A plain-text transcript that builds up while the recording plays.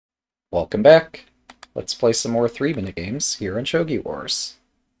Welcome back. Let's play some more 3-minute games here in Shogi Wars.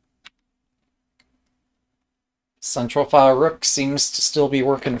 Central File Rook seems to still be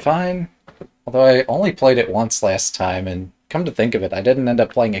working fine, although I only played it once last time, and come to think of it, I didn't end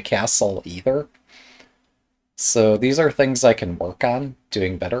up playing a castle either. So these are things I can work on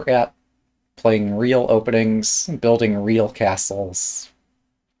doing better at. Playing real openings, building real castles.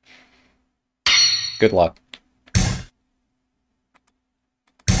 Good luck.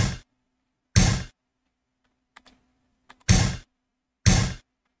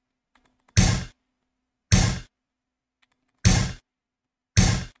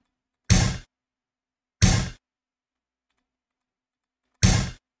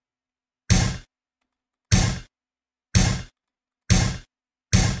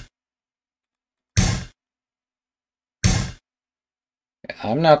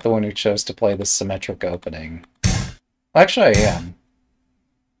 I'm not the one who chose to play this symmetric opening. Actually, I am.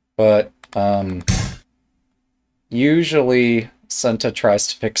 But, usually Senta tries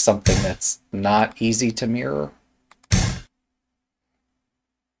to pick something that's not easy to mirror.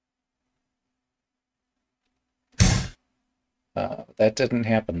 That didn't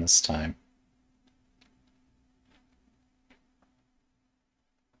happen this time.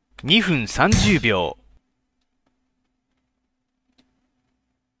 2分30秒。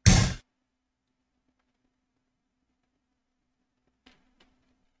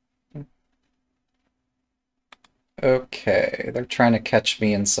Okay, they're trying to catch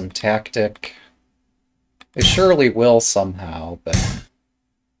me in some tactic. They surely will somehow, but...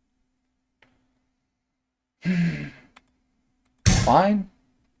 Fine.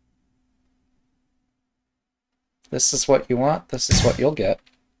 This is what you want, this is what you'll get.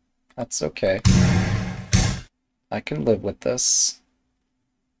 That's okay. I can live with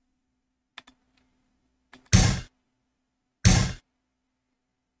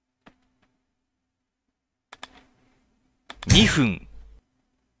分。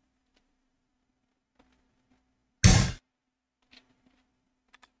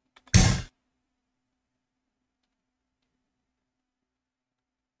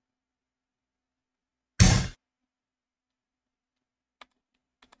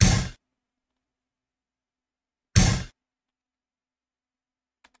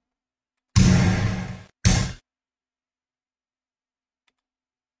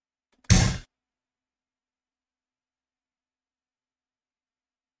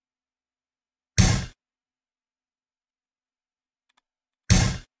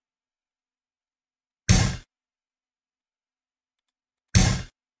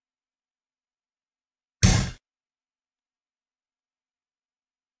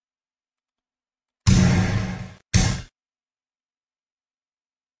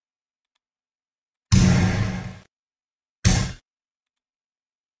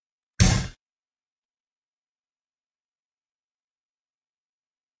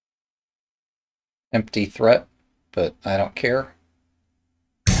Empty threat, but I don't care.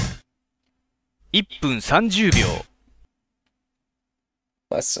 1分30秒。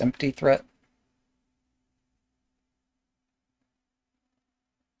Less empty threat.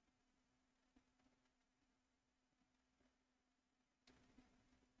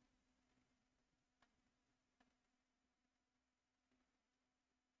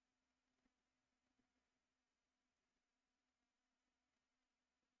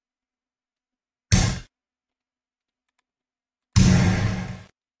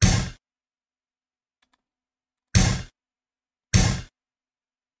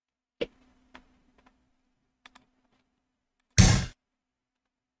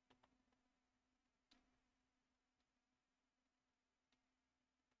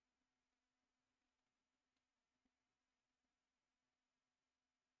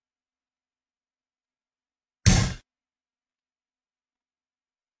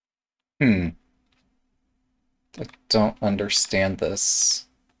 I don't understand this.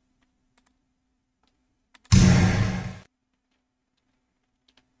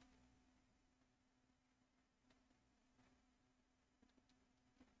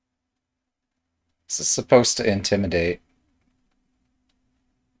 This is supposed to intimidate.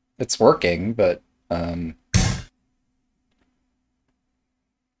 It's working, but,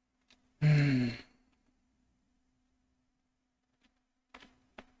 Hmm.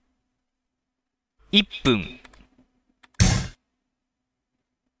 1分。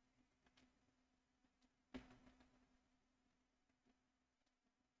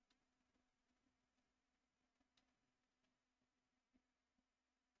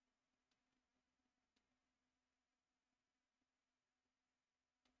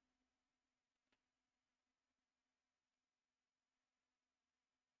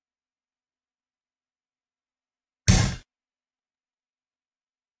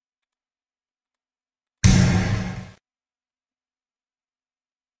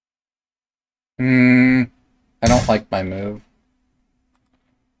Hmm, I don't like my move.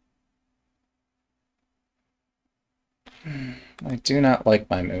 I do not like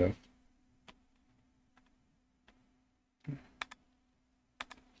my move.30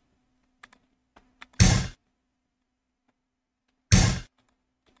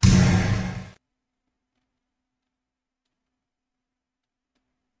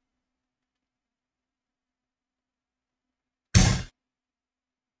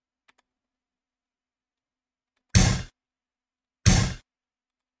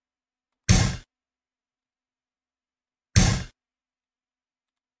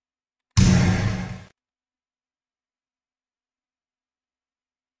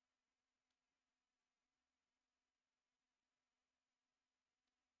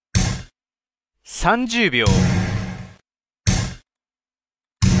秒。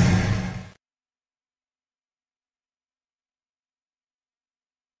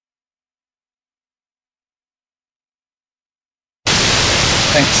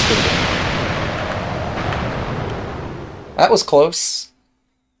Thanks for the game. That was close.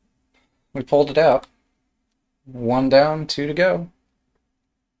 We pulled it out. 1 down, 2 to go.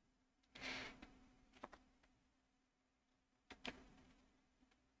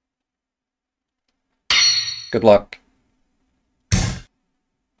 Good luck.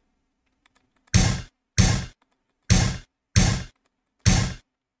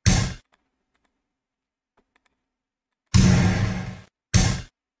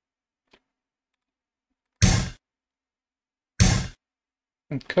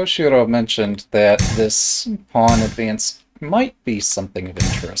 And Koshiro mentioned that this pawn advance might be something of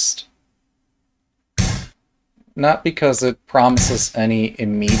interest. Not because it promises any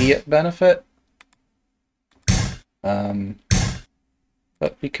immediate benefit,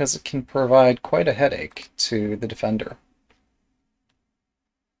 but because it can provide quite a headache to the defender.2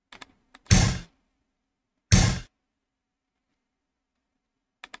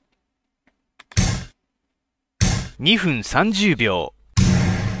分30秒。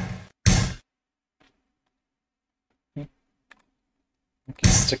I can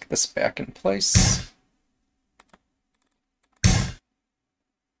stick this back in place.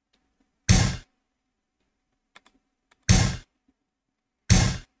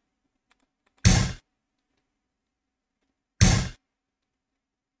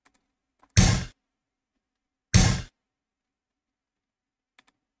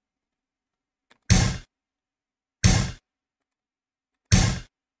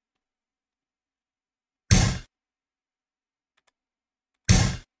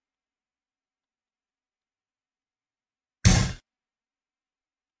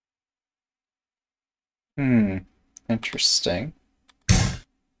 Interesting.2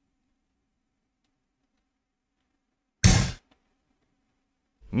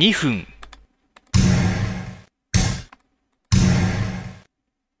分。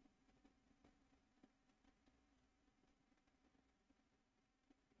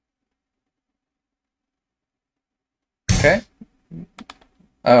Okay.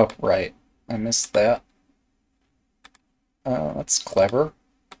 Oh, right. I missed that. That's clever.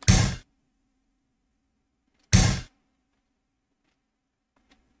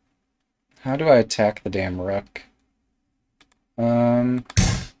 How do I attack the damn rook? I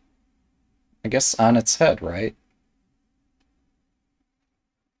guess on its head, right?1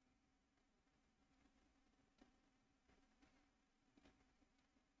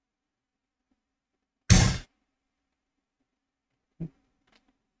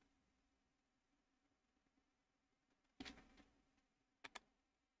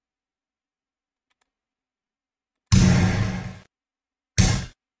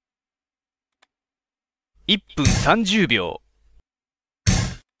分30秒。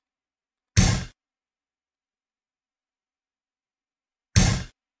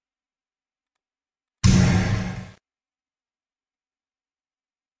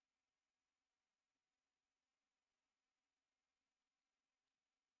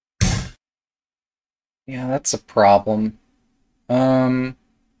Yeah, that's a problem. I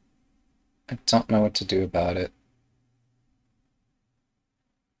don't know what to do about it.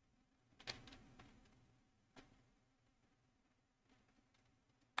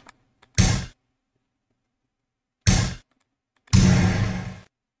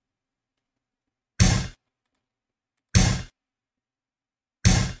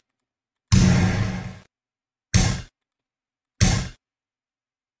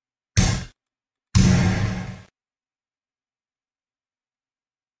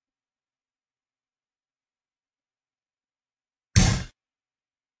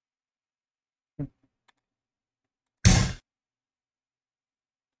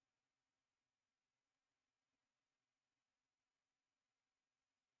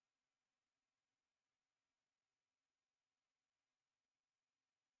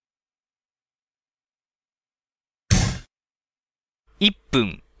 1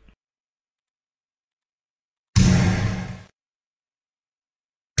分、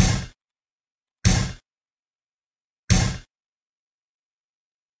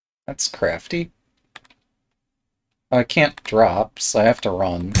 That's crafty. I can't drop, so I have to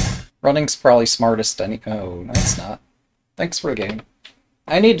run. Running's probably smartest any- Oh, no, it's not. Thanks for the game.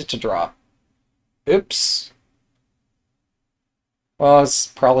 I needed to drop. Oops. Well, I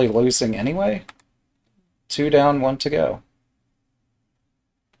was probably losing anyway. 2 down, 1 to go.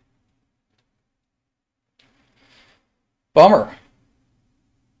 Bummer.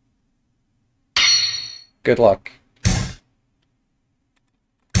 Good luck.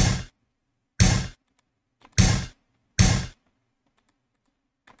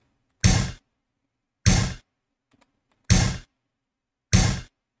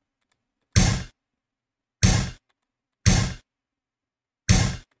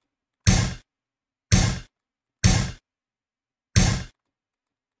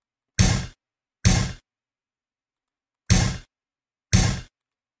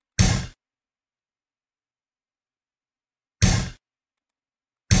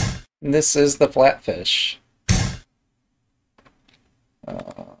 This is the flatfish.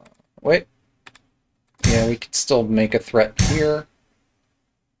 Wait. Yeah, we could still make a threat here.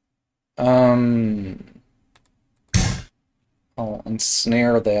 I'll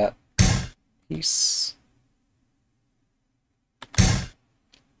ensnare that piece.2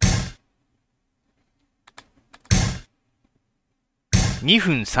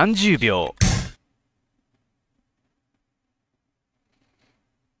分30秒、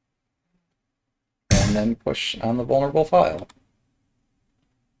 And then push on the vulnerable file.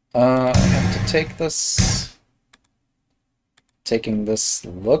 I have to take this. Taking this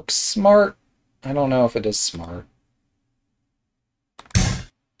looks smart. I don't know if it is smart.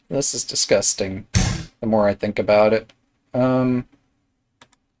 This is disgusting, the more I think about it.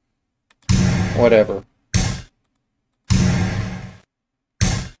 Whatever.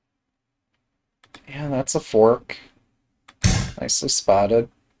 Yeah, that's a fork. Nicely spotted.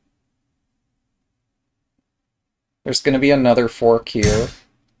 There's going to be another fork here.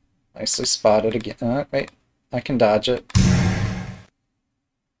 Nicely spotted again. Wait, I can dodge it.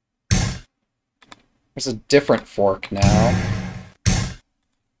 There's a different fork now.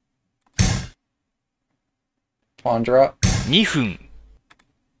 Pawn drop. 2分、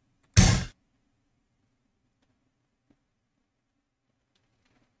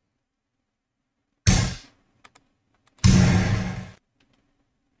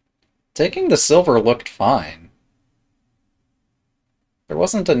 Taking the silver looked fine. There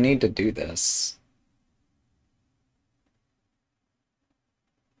wasn't a need to do this.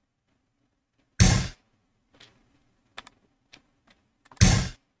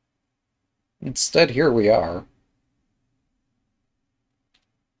 Instead, here we are.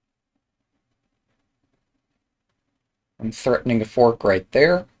 I'm threatening a fork right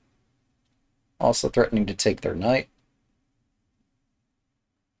there. Also threatening to take their knight.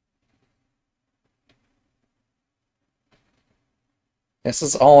 This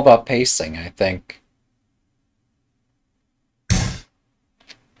is all about pacing, I think.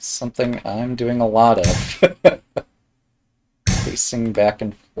 Something I'm doing a lot of. Pacing back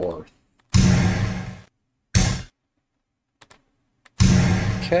and forth.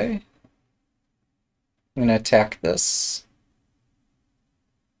 Okay. I'm gonna attack this.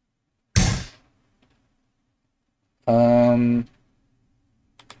 I'm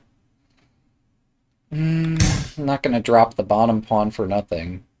not gonna drop the bottom pawn for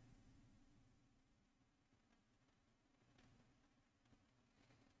nothing.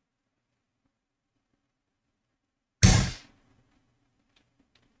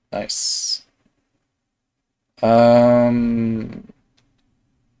 Nice.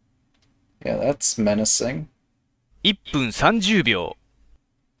 Yeah, that's menacing. 1分30秒、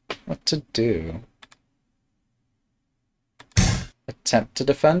 What to do? Attempt to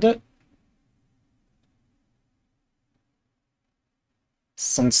defend it?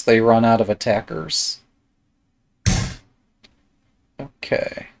 Since they run out of attackers.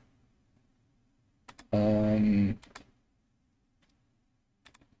 Okay.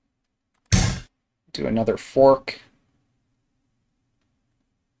 Do another fork.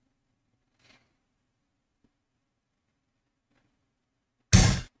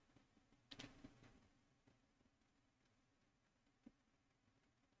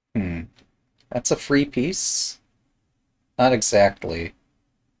 That's a free piece? Not exactly.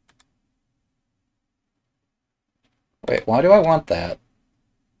 Wait, why do I want that?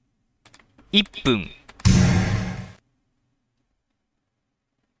 1分、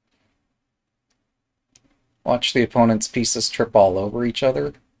 I Watch the opponent's pieces trip all over each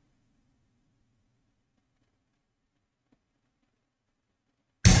other.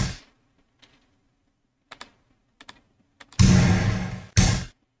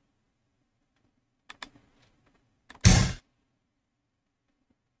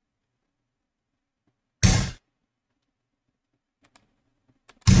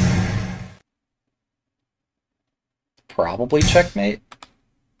 Probably checkmate.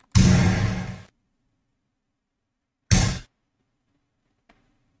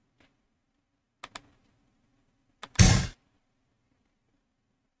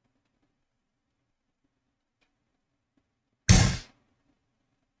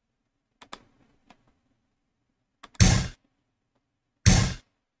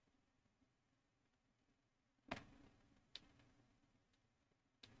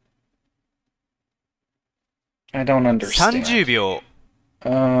 I don't understand. 30秒。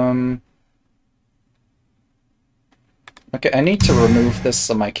 Okay, I need to remove this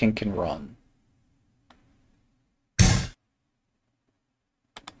so my king can run.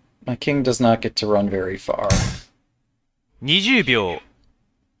 My king does not get to run very far. 20秒。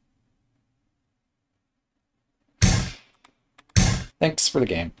 Thanks for the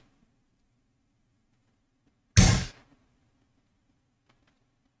game.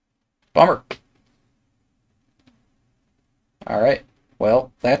 Bummer. Alright,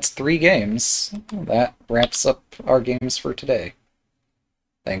 well, that's 3 games. That wraps up our games for today.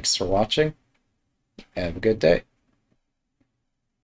 Thanks for watching. Have a good day.